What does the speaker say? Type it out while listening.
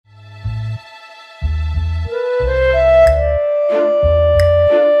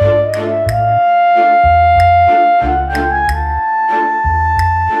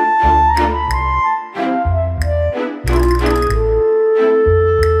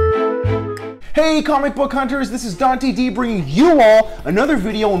Hey comic book hunters, this is Dante D bringing you all another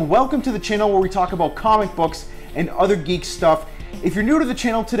video, and welcome to the channel where we talk about comic books and other geek stuff. If you're new to the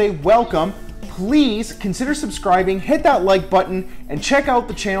channel today, welcome. Please consider subscribing, hit that like button, and check out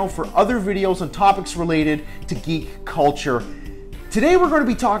the channel for other videos on topics related to geek culture. Today we're going to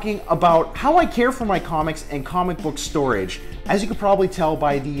be talking about how I care for my comics and comic book storage, as you could probably tell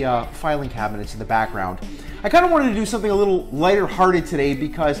by the filing cabinets in the background. I kind of wanted to do something a little lighter hearted today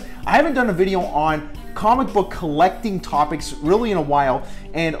because I haven't done a video on comic book collecting topics really in a while,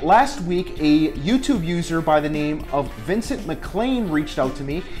 and last week a YouTube user by the name of Vincent McLean reached out to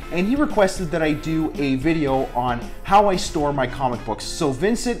me and he requested that I do a video on how I store my comic books. So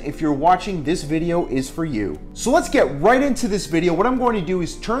Vincent, if you're watching, this video is for you. So let's get right into this video. What I'm going to do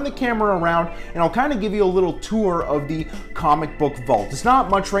is turn the camera around and I'll kind of give you a little tour of the comic book vault. It's not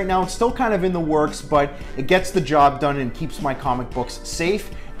much right now, it's still kind of in the works, but it gets the job done and keeps my comic books safe,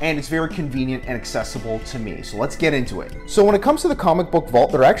 and it's very convenient and accessible to me. So let's get into it. So when it comes to the comic book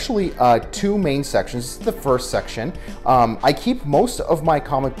vault, there are actually two main sections. This is the first section. I keep most of my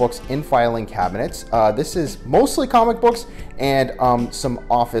comic books in filing cabinets. This is mostly comic books and some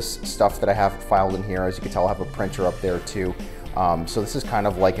office stuff that I have filed in here. As you can tell, I have a printer up there too. So this is kind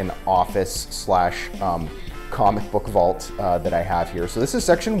of like an office slash comic book vault that I have here. So this is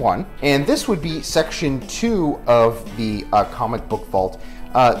section 1, and this would be section 2 of the comic book vault.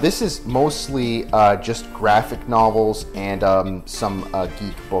 This is mostly just graphic novels and some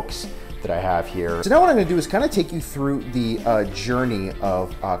geek books that I have here. So now what I'm going to do is kind of take you through the journey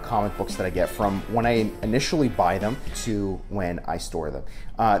of comic books that I get from when I initially buy them to when I store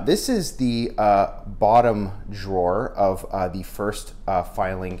them. This is the bottom drawer of the first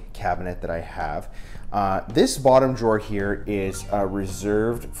filing cabinet that I have. This bottom drawer here is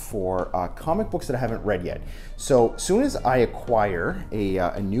reserved for comic books that I haven't read yet. So as soon as I acquire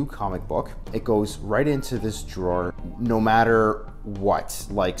a new comic book, it goes right into this drawer no matter what.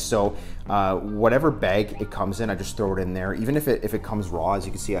 Like, so whatever bag it comes in, I just throw it in there. Even if it comes raw, as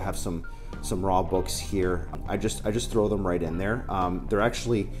you can see, I have some raw books here. I just throw them right in there. They're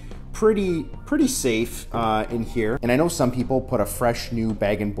actually pretty safe in here. And I know some people put a fresh new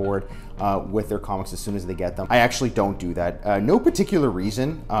bag and board with their comics as soon as they get them. I actually don't do that. No particular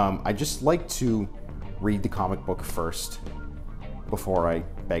reason. I just like to read the comic book first before I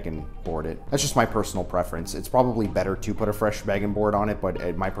bag and board it. That's just my personal preference. It's probably better to put a fresh bag and board on it,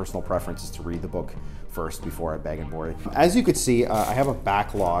 but my personal preference is to read the book first before I bag and board it. As you can see, I have a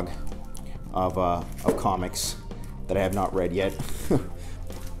backlog of comics that I have not read yet.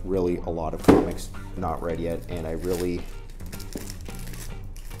 Really a lot of comics not read yet, and I really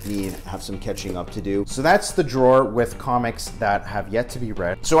have some catching up to do. So that's the drawer with comics that have yet to be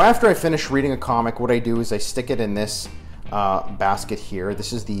read. So after I finish reading a comic, what I do is I stick it in this basket here.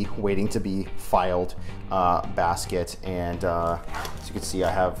 This is the waiting to be filed basket, and as you can see,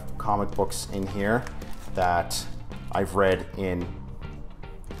 I have comic books in here that I've read in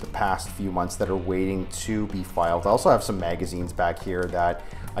the past few months that are waiting to be filed. I also have some magazines back here that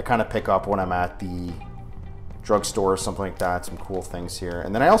I kind of pick up when I'm at the drugstore or something like that. Some cool things here.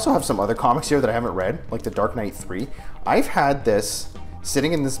 And then I also have some other comics here that I haven't read, like The Dark Knight 3. I've had this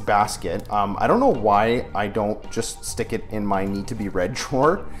sitting in this basket. I don't know why I don't just stick it in my need to be read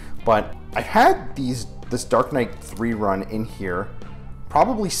drawer, but I've had this Dark Knight 3 run in here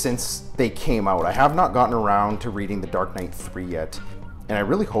probably since they came out. I have not gotten around to reading The Dark Knight 3 yet, and I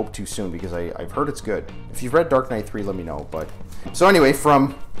really hope to soon because I've heard it's good. If you've read Dark Knight 3, let me know. But so anyway,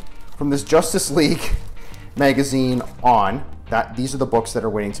 from this Justice League magazine on, these are the books that are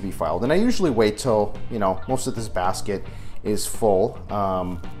waiting to be filed, and I usually wait till, you know, most of this basket is full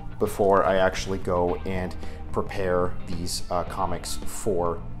before I actually go and prepare these comics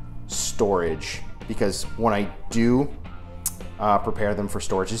for storage, because when I do prepare them for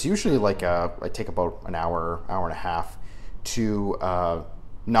storage, it's usually like I take about an hour and a half to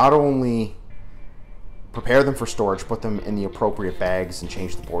not only prepare them for storage, put them in the appropriate bags and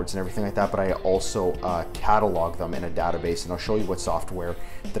change the boards and everything like that, but I also catalog them in a database, and I'll show you what software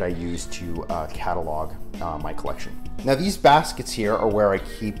that I use to catalog my collection. Now these baskets here are where I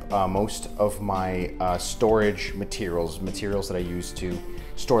keep most of my storage materials that I use to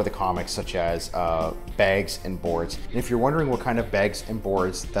store the comics, such as bags and boards. And if you're wondering what kind of bags and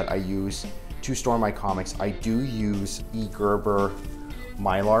boards that I use to store my comics, I do use eGerber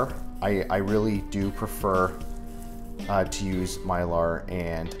Mylar. I really do prefer to use Mylar,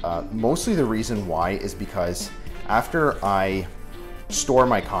 and mostly the reason why is because after I store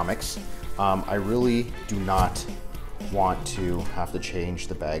my comics, I really do not want to have to change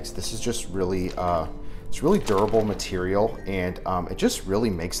the bags. This is just really It's really durable material, and it just really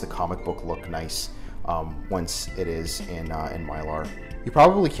makes the comic book look nice once it is in Mylar. You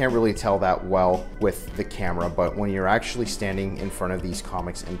probably can't really tell that well with the camera, but when you're actually standing in front of these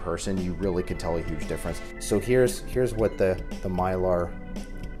comics in person, you really could tell a huge difference. So here's what the Mylar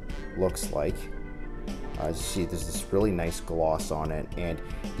looks like. As you see, there's this really nice gloss on it, and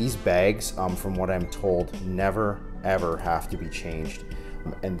these bags, from what I'm told, never ever have to be changed.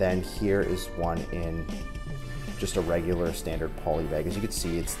 And then here is one in just a regular standard poly bag. As you can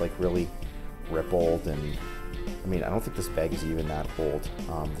see, it's like really rippled, and I mean, I don't think this bag is even that old.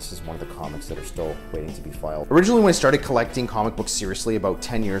 This is one of the comics that are still waiting to be filed. Originally, when I started collecting comic books seriously about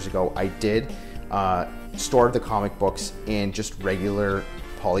 10 years ago, I did store the comic books in just regular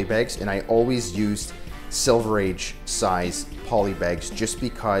poly bags, and I always used Silver Age size poly bags just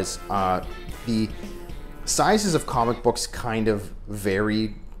because the sizes of comic books kind of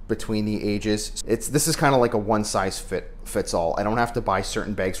vary between the ages. This is kind of like a one size fits all. I don't have to buy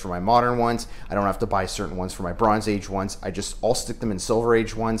certain bags for my modern ones. I don't have to buy certain ones for my Bronze Age ones. I'll stick them in Silver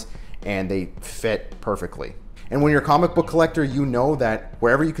Age ones, and they fit perfectly. And when you're a comic book collector, you know that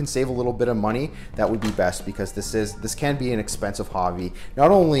wherever you can save a little bit of money, that would be best, because this can be an expensive hobby.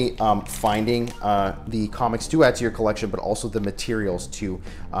 Not only finding the comics to add to your collection, but also the materials to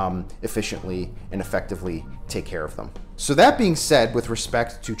efficiently and effectively take care of them. So that being said, with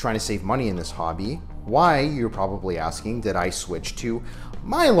respect to trying to save money in this hobby, why, you're probably asking, did I switch to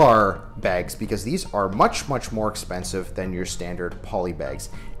Mylar bags? Because these are much, much more expensive than your standard poly bags.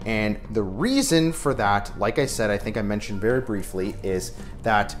 And the reason for that, like I said, I think I mentioned very briefly, is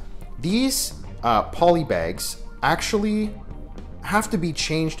that these poly bags actually have to be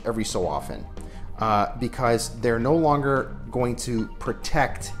changed every so often because they're no longer going to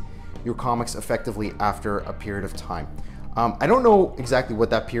protect your comics effectively after a period of time. I don't know exactly what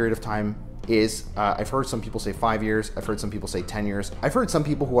that period of time is. I've heard some people say 5 years. I've heard some people say 10 years. I've heard some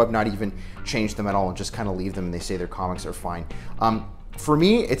people who have not even changed them at all and just kind of leave them and they say their comics are fine. For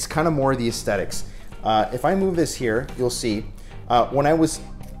me, it's kind of more the aesthetics. If I move this here, you'll see when I was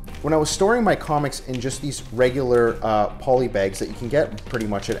storing my comics in just these regular poly bags that you can get pretty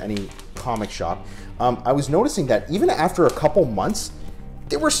much at any comic shop, I was noticing that even after a couple months,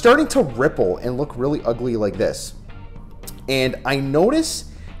 they were starting to ripple and look really ugly like this. And I noticed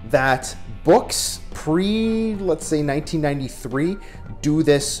that books let's say 1993 do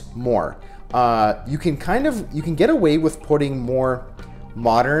this more. You can get away with putting more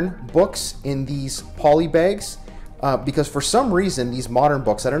modern books in these poly bags because for some reason these modern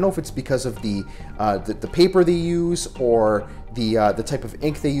books, I don't know if it's because of the paper they use or the type of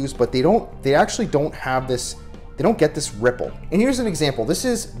ink they use, but they actually don't have this. They don't get this ripple. And here's an example. This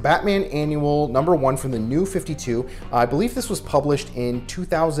is Batman Annual #1 from the New 52. I believe this was published in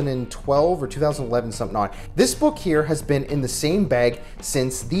 2012 or 2011, something odd. This book here has been in the same bag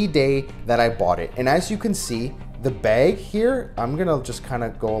since the day that I bought it. And as you can see, the bag here, I'm gonna just kind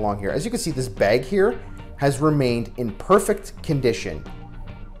of go along here. As you can see, this bag here has remained in perfect condition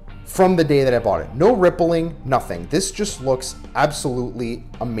from the day that I bought it. No rippling, nothing. This just looks absolutely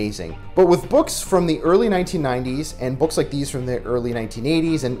amazing. But with books from the early 1990s and books like these from the early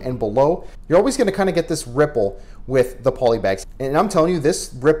 1980s and below, you're always gonna kind of get this ripple with the poly bags. And I'm telling you,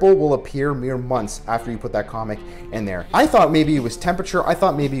 this ripple will appear mere months after you put that comic in there. I thought maybe it was temperature. I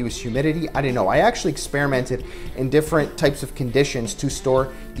thought maybe it was humidity. I didn't know. I actually experimented in different types of conditions to store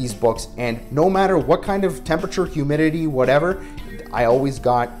these books. And no matter what kind of temperature, humidity, whatever, I always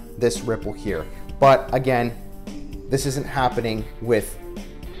got this ripple here. But again, this isn't happening with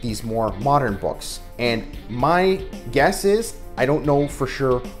these more modern books. And my guess is, I don't know for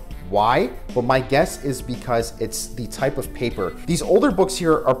sure why, but my guess is because it's the type of paper. These older books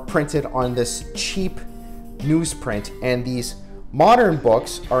here are printed on this cheap newsprint, and these modern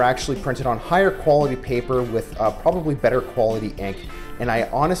books are actually printed on higher quality paper with probably better quality ink. And I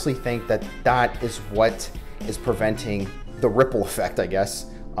honestly think that that is what is preventing the ripple effect, I guess,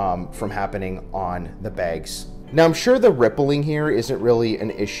 from happening on the bags. Now, I'm sure the rippling here isn't really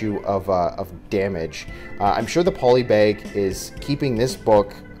an issue of damage. I'm sure the poly bag is keeping this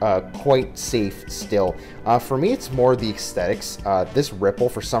book quite safe still. For me, it's more the aesthetics. This ripple,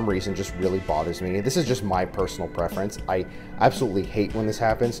 for some reason, just really bothers me. This is just my personal preference. I absolutely hate when this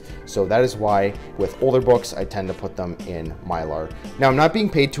happens. So that is why with older books, I tend to put them in Mylar. Now, I'm not being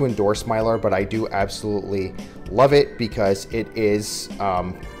paid to endorse Mylar, but I do absolutely love it because it is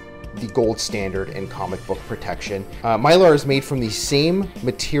the gold standard in comic book protection. Mylar is made from the same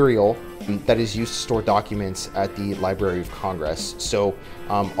material that is used to store documents at the Library of Congress. So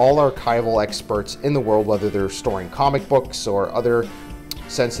all archival experts in the world, whether they're storing comic books or other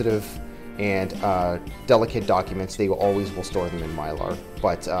sensitive and delicate documents, they always will store them in Mylar.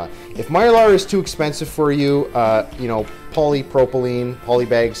 But if Mylar is too expensive for you, you know, polypropylene,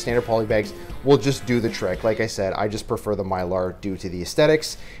 polybags, standard polybags will just do the trick. Like I said, I just prefer the Mylar due to the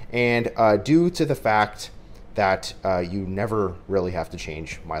aesthetics and due to the fact that you never really have to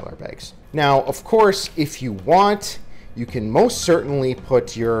change Mylar bags. Now, of course, if you want, you can most certainly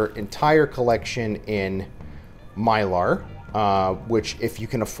put your entire collection in Mylar, which if you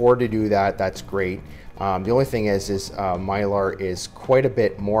can afford to do that, that's great. The only thing is Mylar is quite a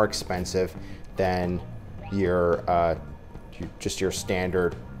bit more expensive than your just your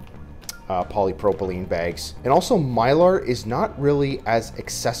standard polypropylene bags. And also Mylar is not really as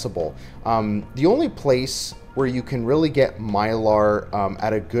accessible. The only place where you can really get Mylar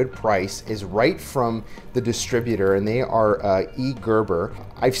at a good price is right from the distributor, and they are E. Gerber.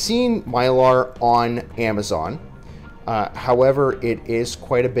 I've seen Mylar on Amazon. However, it is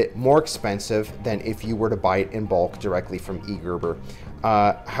quite a bit more expensive than if you were to buy it in bulk directly from E. Gerber.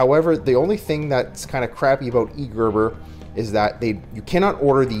 However, the only thing that's kind of crappy about E. Gerber is that you cannot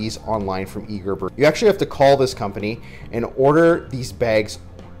order these online from E. Gerber. You actually have to call this company and order these bags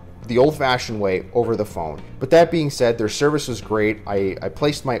the old-fashioned way over the phone. But that being said, their service was great. I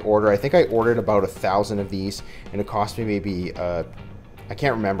placed my order. I think I ordered about 1,000 of these, and it cost me maybe I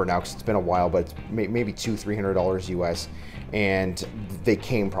can't remember now because it's been a while, but it's maybe $200-300 US, and they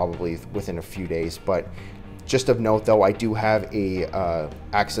came probably within a few days. But just of note though, I do have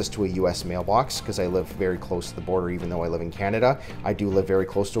access to a US mailbox because I live very close to the border. Even though I live in Canada, I do live very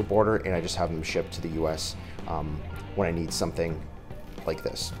close to a border, and I just have them shipped to the US when I need something like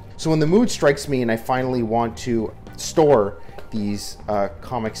this. So when the mood strikes me and I finally want to store these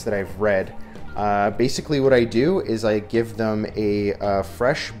comics that I've read, basically what I do is I give them a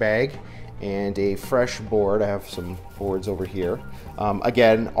fresh bag and a fresh board. I have some boards over here.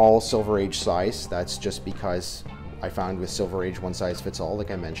 Again, all Silver Age size. That's just because I found with Silver Age one size fits all,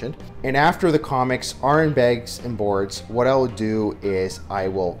 like I mentioned. And after the comics are in bags and boards, what I'll do is I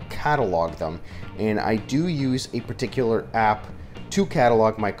will catalog them. And I do use a particular app to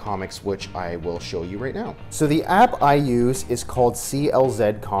catalog my comics, which I will show you right now. So the app I use is called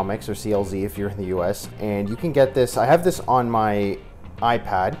CLZ Comics, or CLZ if you're in the US, and you can get this. I have this on my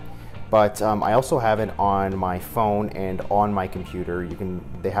iPad, but I also have it on my phone and on my computer.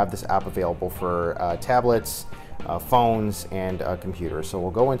 They have this app available for tablets, phones, and computers. So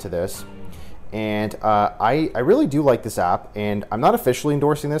we'll go into this. And I really do like this app, and I'm not officially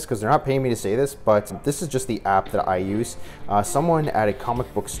endorsing this because they're not paying me to say this, but this is just the app that I use. Someone at a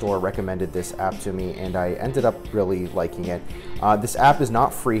comic book store recommended this app to me, and I ended up really liking it. This app is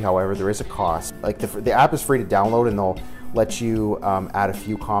not free, however, there is a cost. Like the app is free to download, and they'll let you add a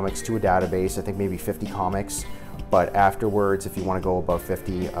few comics to a database, I think maybe 50 comics. But afterwards, if you want to go above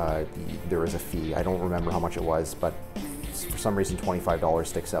 50, there is a fee. I don't remember how much it was, but for some reason $25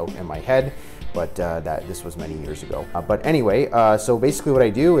 sticks out in my head, but this was many years ago. But anyway, so basically what I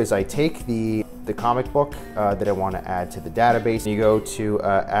do is I take the comic book that I want to add to the database. You go to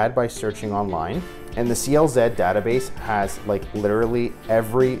add by searching online, and the CLZ database has like literally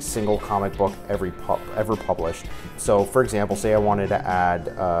every single comic book ever published. So for example, say I wanted to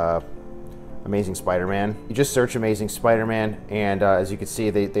add Amazing Spider-Man. You just search Amazing Spider-Man, and as you can see,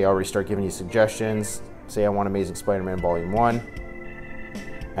 they already start giving you suggestions. Say I want Amazing Spider-Man Volume 1,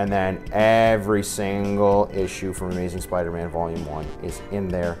 and then every single issue from Amazing Spider-Man Volume 1 is in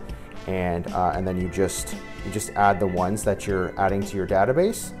there, and then you just add the ones that you're adding to your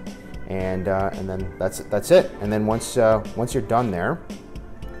database, and then that's it. And then once you're done there,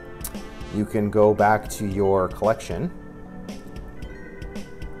 you can go back to your collection,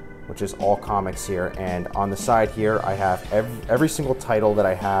 which is all comics here, and on the side here I have every single title that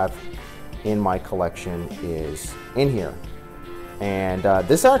I have in my collection is in here. And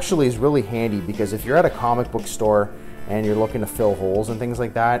this actually is really handy because if you're at a comic book store and you're looking to fill holes and things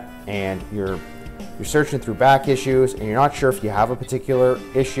like that, and you're searching through back issues and you're not sure if you have a particular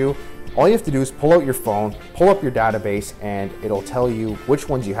issue, all you have to do is pull out your phone, pull up your database, and it'll tell you which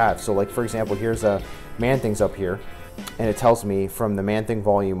ones you have. So like for example, here's a Man-Things up here, and it tells me from the Man-Thing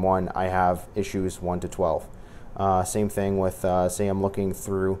Volume 1 I have issues 1 to 12. Same thing with say I'm looking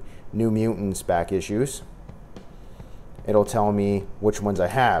through New Mutants back issues, it'll tell me which ones I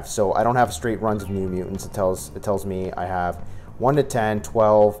have. So I don't have straight runs of New Mutants. It tells me I have 1 to 10,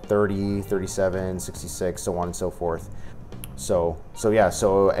 12, 30, 37, 66, so on and so forth. So yeah,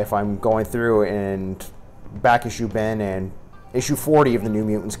 so if I'm going through and back issue bin and issue 40 of the New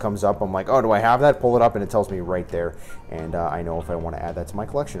Mutants comes up, I'm like, oh, do I have that? Pull it up and it tells me right there, and I know if I want to add that to my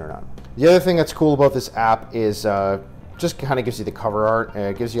collection or not. The other thing that's cool about this app is just kind of gives you the cover art.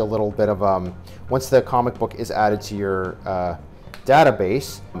 It gives you a little bit of, once the comic book is added to your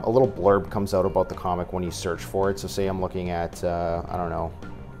database, a little blurb comes out about the comic when you search for it. So say I'm looking at, I don't know,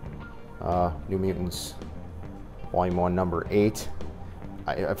 New Mutants Volume 1, number 8.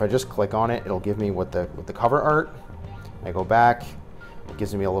 If I just click on it, it'll give me what the cover art. I go back, it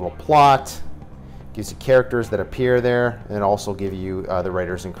gives me a little plot, gives you characters that appear there, and it also give you the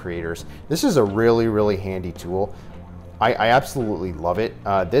writers and creators. This is a really, really handy tool. I absolutely love it.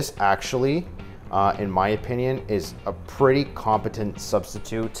 This actually, in my opinion, is a pretty competent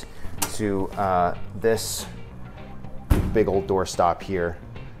substitute to this big old doorstop here.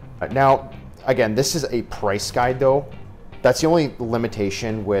 Now, again, this is a price guide though. That's the only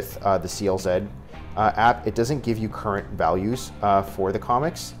limitation with the CLZ app. It doesn't give you current values for the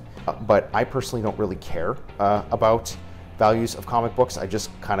comics, but I personally don't really care about values of comic books. I just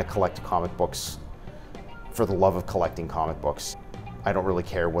kind of collect comic books for the love of collecting comic books. I don't really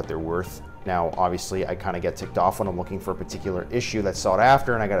care what they're worth. Now, obviously, I kind of get ticked off when I'm looking for a particular issue that's sought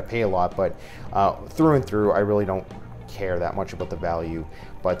after and I got to pay a lot, but through and through, I really don't care that much about the value.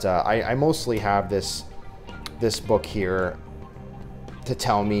 But I mostly have this book here to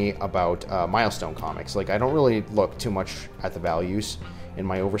tell me about milestone comics. Like, I don't really look too much at the values in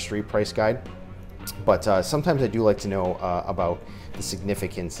my Overstreet price guide, but sometimes I do like to know about the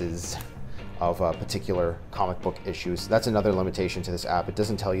significances of particular comic book issues. That's another limitation to this app. It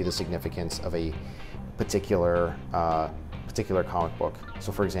doesn't tell you the significance of a particular comic book.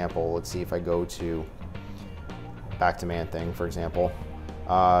 So for example, let's see if I go to Back to Man-Thing, for example.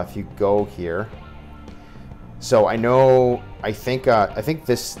 If you go here, so I think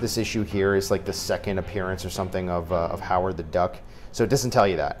this issue here is like the second appearance or something of Howard the Duck. So it doesn't tell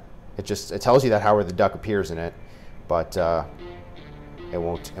you that. It tells you that Howard the Duck appears in it, but it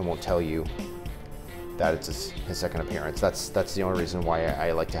won't tell you that it's his second appearance. That's the only reason why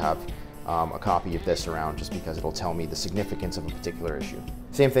I like to have a copy of this around, just because it'll tell me the significance of a particular issue.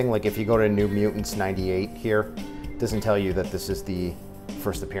 Same thing, like if you go to New Mutants 98 here, it doesn't tell you that this is the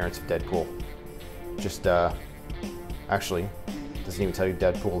first appearance of Deadpool. Just actually, doesn't even tell you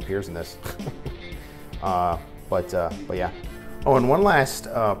Deadpool appears in this. But yeah. Oh, and one last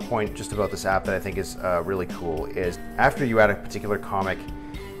point just about this app that I think is really cool is after you add a particular comic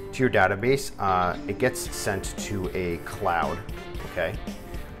to your database, it gets sent to a cloud, okay?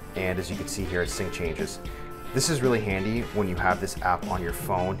 And as you can see here, it sync changes. This is really handy when you have this app on your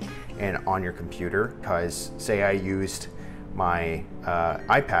phone and on your computer, because say I used my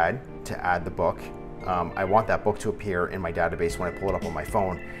iPad to add the book. I want that book to appear in my database when I pull it up on my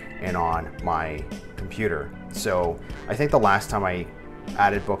phone and on my computer. So I think the last time I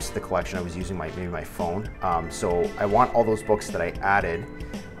added books to the collection, I was using maybe my phone. So I want all those books that I added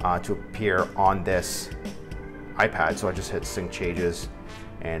to appear on this iPad. So I just hit sync changes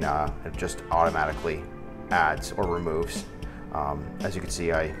and it just automatically adds or removes. As you can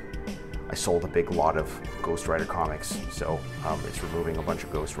see, I sold a big lot of Ghost Rider comics, so it's removing a bunch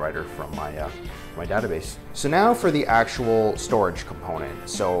of Ghost Rider from my database. So now for the actual storage component.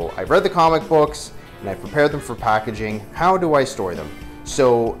 So I've read the comic books and I've prepared them for packaging. How do I store them?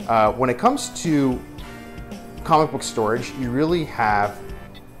 So when it comes to comic book storage, you really have,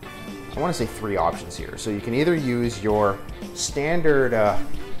 I want to say, 3 options here. So you can either use your standard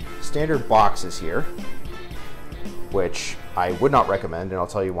boxes here, which I would not recommend, and I'll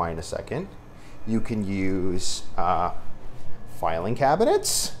tell you why in a second. You can use filing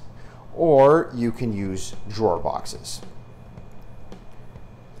cabinets, or you can use drawer boxes.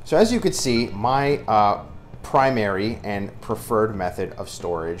 So as you can see, my primary and preferred method of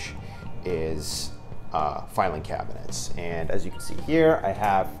storage is filing cabinets. And as you can see here, I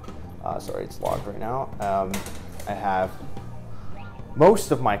have, sorry, it's locked right now. I have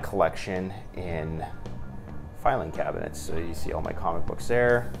most of my collection in filing cabinets. So you see all my comic books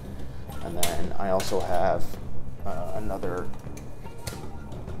there. And then I also have another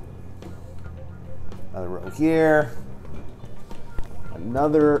row here,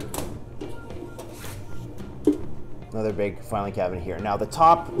 another big filing cabinet here. Now the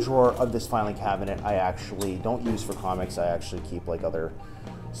top drawer of this filing cabinet I actually don't use for comics. I actually keep like other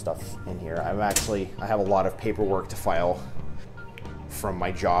stuff in here. I have a lot of paperwork to file from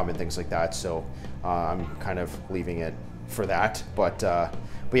my job and things like that, so I'm kind of leaving it for that. But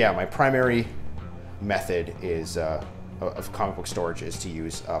yeah, my primary method is of comic book storage is to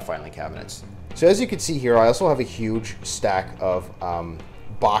use filing cabinets. So as you can see here, I also have a huge stack of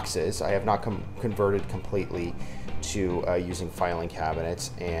boxes. I have not converted completely to using filing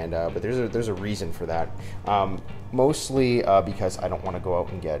cabinets, and but there's a reason for that. Mostly because I don't want to go out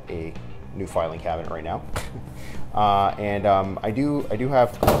and get a new filing cabinet right now. And I do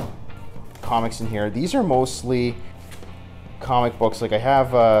have comics in here. These are mostly comic books. Like I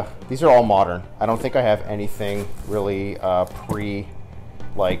have, these are all modern. I don't think I have anything really pre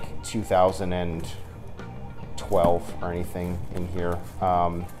like 2012 or anything in here.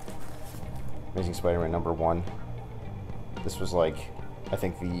 Amazing Spider-Man #1. This was like, I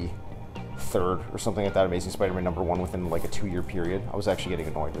think the third or something like that, Amazing Spider-Man #1 within like a 2-year period. I was actually getting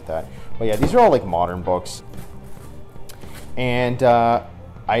annoyed with that. But yeah, these are all like modern books. And I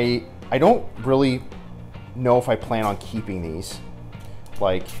don't really know if I plan on keeping these.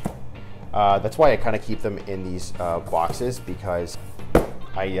 Like, that's why I kind of keep them in these boxes, because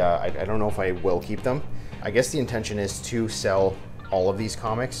I don't know if I will keep them. I guess the intention is to sell all of these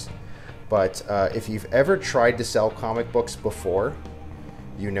comics, but if you've ever tried to sell comic books before,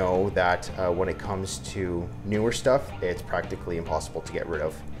 you know that when it comes to newer stuff, it's practically impossible to get rid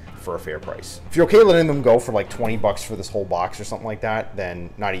of for a fair price. If you're okay letting them go for like 20 bucks for this whole box or something like that, then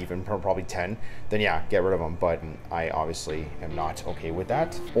not even, probably 10, then yeah, get rid of them. But I obviously am not okay with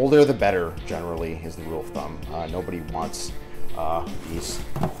that. Older the better, generally, is the rule of thumb. Nobody wants these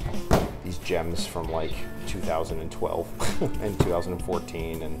gems from like 2012 and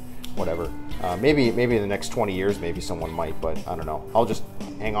 2014 and whatever. Maybe in the next 20 years, maybe someone might, but I don't know. I'll just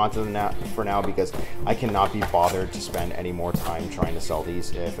hang on to them for now, because I cannot be bothered to spend any more time trying to sell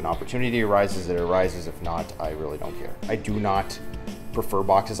these. If an opportunity arises, it arises. If not, I really don't care. I do not prefer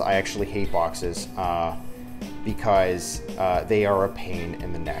boxes. I actually hate boxes because they are a pain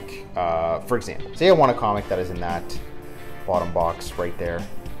in the neck. For example, say I want a comic that is in that bottom box right there.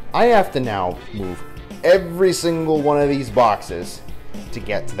 I have to now move every single one of these boxes to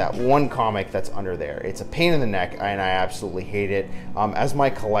get to that one comic that's under there. It's a pain in the neck, and I absolutely hate it. As my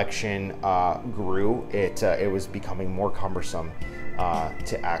collection grew, it was becoming more cumbersome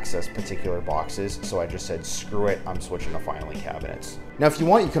to access particular boxes, so I just said, screw it, I'm switching to filing cabinets. Now, if you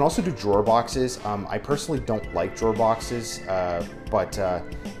want, you can also do drawer boxes. I personally don't like drawer boxes, but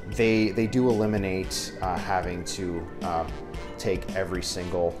they do eliminate having to take every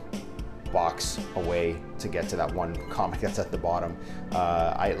single box away to get to that one comic that's at the bottom.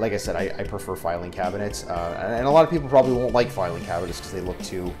 Like I said, I prefer filing cabinets, and a lot of people probably won't like filing cabinets because they look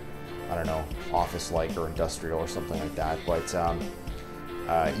too, I don't know, office-like or industrial or something like that. But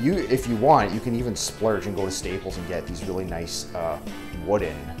if you want, you can even splurge and go to Staples and get these really nice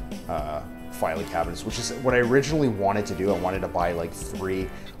wooden filing cabinets, which is what I originally wanted to do. I wanted to buy like 3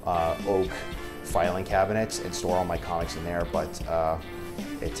 oak filing cabinets and store all my comics in there, but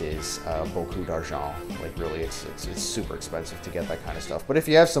it is beaucoup d'argent. Like really, it's super expensive to get that kind of stuff. But if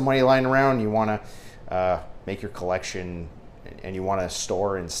you have some money lying around and you want to make your collection and you want to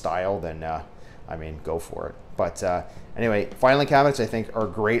store in style, then I mean, go for it. But anyway, filing cabinets I think are a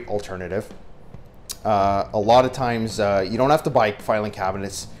great alternative. A lot of times you don't have to buy filing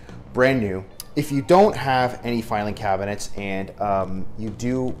cabinets brand new. If you don't have any filing cabinets and you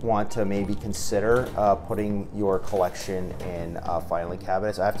do want to maybe consider putting your collection in filing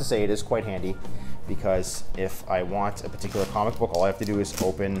cabinets, I have to say it is quite handy, because if I want a particular comic book, all I have to do is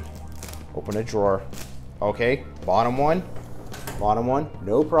open a drawer. Okay, bottom one,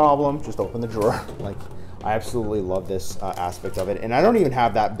 no problem, just open the drawer. Like, I absolutely love this aspect of it. And I don't even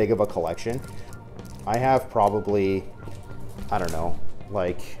have that big of a collection. I have probably, I don't know,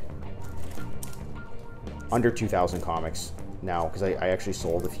 like under 2,000 comics now, because I actually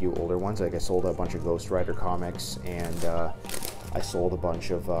sold a few older ones. Like I sold a bunch of Ghost Rider comics, and I sold a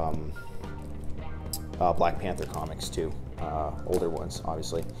bunch of Black Panther comics too, older ones,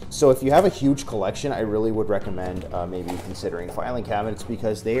 obviously. So if you have a huge collection, I really would recommend maybe considering filing cabinets,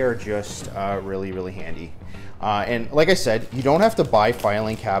 because they are just really, really handy. And like I said, you don't have to buy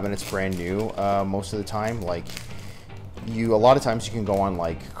filing cabinets brand new most of the time. Like, a lot of times you can go on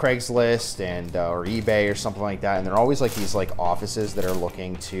like Craigslist and or eBay or something like that, and they're always like these like offices that are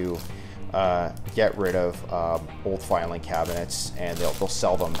looking to get rid of old filing cabinets, and they'll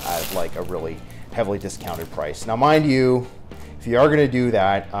sell them at like a really heavily discounted price. Now, mind you, if you are going to do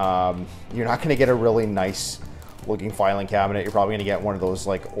that, you're not going to get a really nice looking filing cabinet. You're probably going to get one of those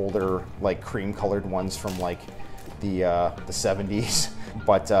like older, like cream colored ones from like the 70s.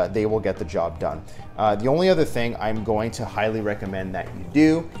 But they will get the job done. The only other thing I'm going to highly recommend that you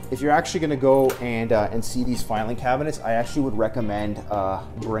do, if you're actually going to go and see these filing cabinets, I actually would recommend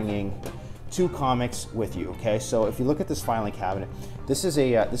bringing 2 comics with you. Okay, so if you look at this filing cabinet, this is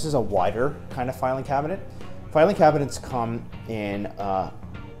a wider kind of filing cabinet. Filing cabinets come in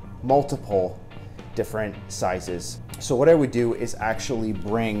multiple different sizes. So what I would do is actually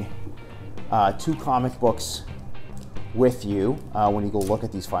bring 2 comic books with you when you go look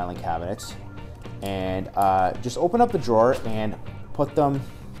at these filing cabinets. And just open up the drawer and put them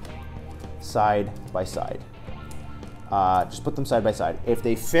side by side. Just put them side by side. If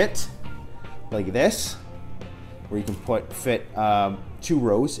they fit like this, where you can fit 2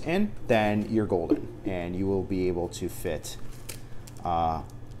 rows in, then you're golden, and you will be able to fit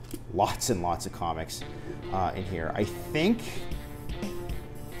lots and lots of comics in here. I think,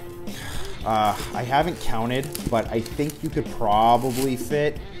 I haven't counted, but I think you could probably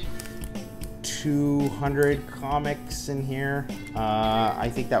fit 200 comics in here. I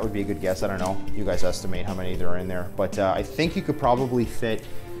think that would be a good guess. I don't know. You guys estimate how many there are in there, but I think you could probably fit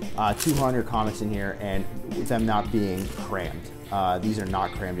 200 comics in here, and with them not being crammed. These are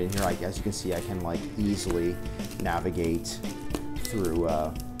not crammed in here. As you can see, I can like easily navigate through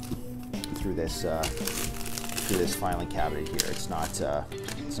through this filing cabinet here. It's not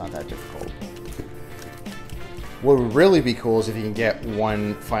that difficult. What would really be cool is if you can get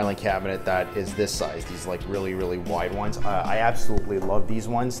one filing cabinet that is this size, these like really, really wide ones. I absolutely love these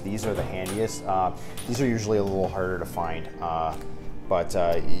ones. These are the handiest. These are usually a little harder to find, but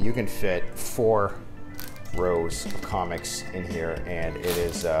you can fit 4 rows of comics in here, and it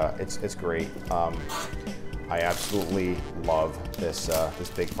is it's great. I absolutely love this this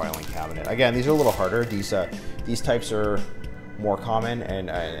big filing cabinet. Again, these are a little harder. These types are more common,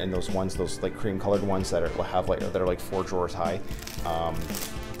 and those ones, those like cream colored ones that are like 4 drawers high.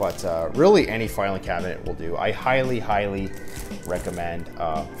 But really any filing cabinet will do. I highly recommend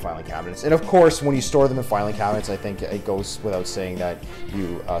filing cabinets. And of course, when you store them in filing cabinets, I think it goes without saying that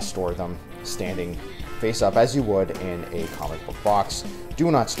you store them standing face up as you would in a comic book box. Do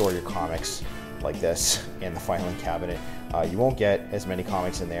not store your comics like this in the filing cabinet. You won't get as many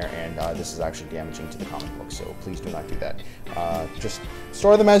comics in there, and this is actually damaging to the comic book, so please do not do that. Just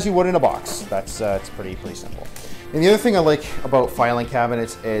store them as you would in a box. That's it's pretty simple. And the other thing I like about filing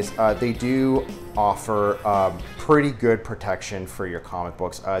cabinets is they do offer pretty good protection for your comic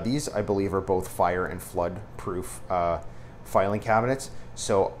books. These, I believe, are both fire and flood proof filing cabinets.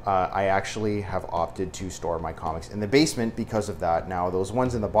 So I actually have opted to store my comics in the basement because of that. Now, those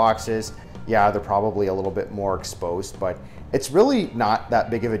ones in the boxes, yeah, they're probably a little bit more exposed, but it's really not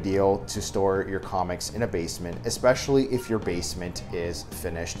that big of a deal to store your comics in a basement, especially if your basement is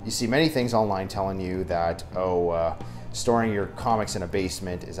finished. You see many things online telling you that, storing your comics in a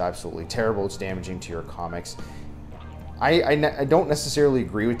basement is absolutely terrible, it's damaging to your comics. I don't necessarily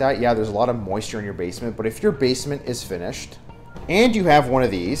agree with that. Yeah, there's a lot of moisture in your basement, but if your basement is finished, and you have one of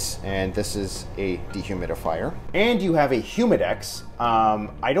these, and this is a dehumidifier, and you have a Humidex,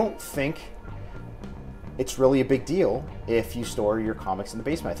 I don't think it's really a big deal if you store your comics in the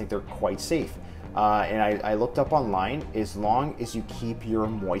basement. I think they're quite safe. And I looked up online, as long as you keep your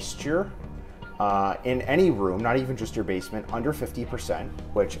moisture in any room, not even just your basement, under 50%,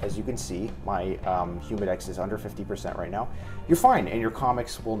 which as you can see, my Humidex is under 50% right now, you're fine, and your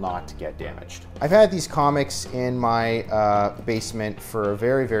comics will not get damaged. I've had these comics in my basement for a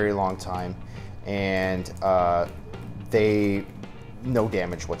very long time, and no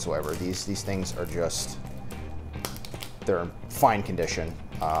damage whatsoever. These things are just, they're in fine condition,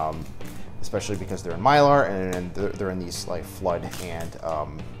 especially because they're in Mylar, and they're in these like flood and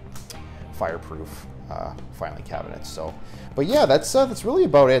fireproof filing cabinets. So, but yeah, that's really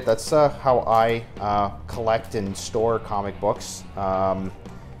about it. That's how I collect and store comic books.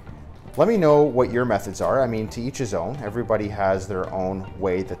 Let me know what your methods are. I mean, to each his own. Everybody has their own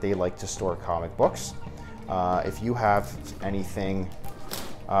way that they like to store comic books. If you have anything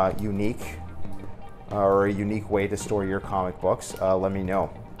unique or a unique way to store your comic books, let me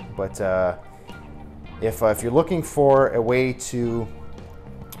know. But if you're looking for a way to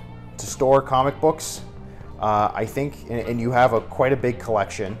store comic books, I think, and you have quite a big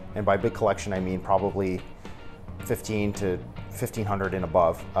collection, and by big collection I mean probably 15 to 1,500 and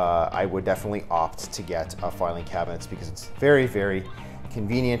above, I would definitely opt to get filing cabinets because it's very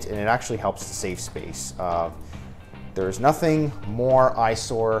convenient, and it actually helps to save space. There's nothing more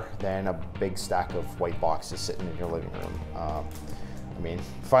eyesore than a big stack of white boxes sitting in your living room. I mean,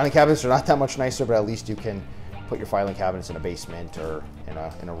 filing cabinets are not that much nicer, but at least you can put your filing cabinets in a basement or in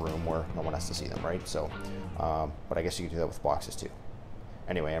a room where no one has to see them, right? So, but I guess you can do that with boxes too.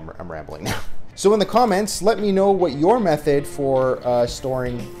 Anyway, I'm rambling now. So in the comments, let me know what your method for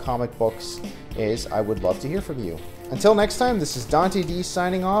storing comic books is. I would love to hear from you. Until next time, this is Dante D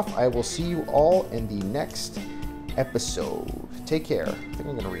signing off. I will see you all in the next episode. Take care. I think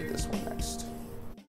I'm going to read this one next.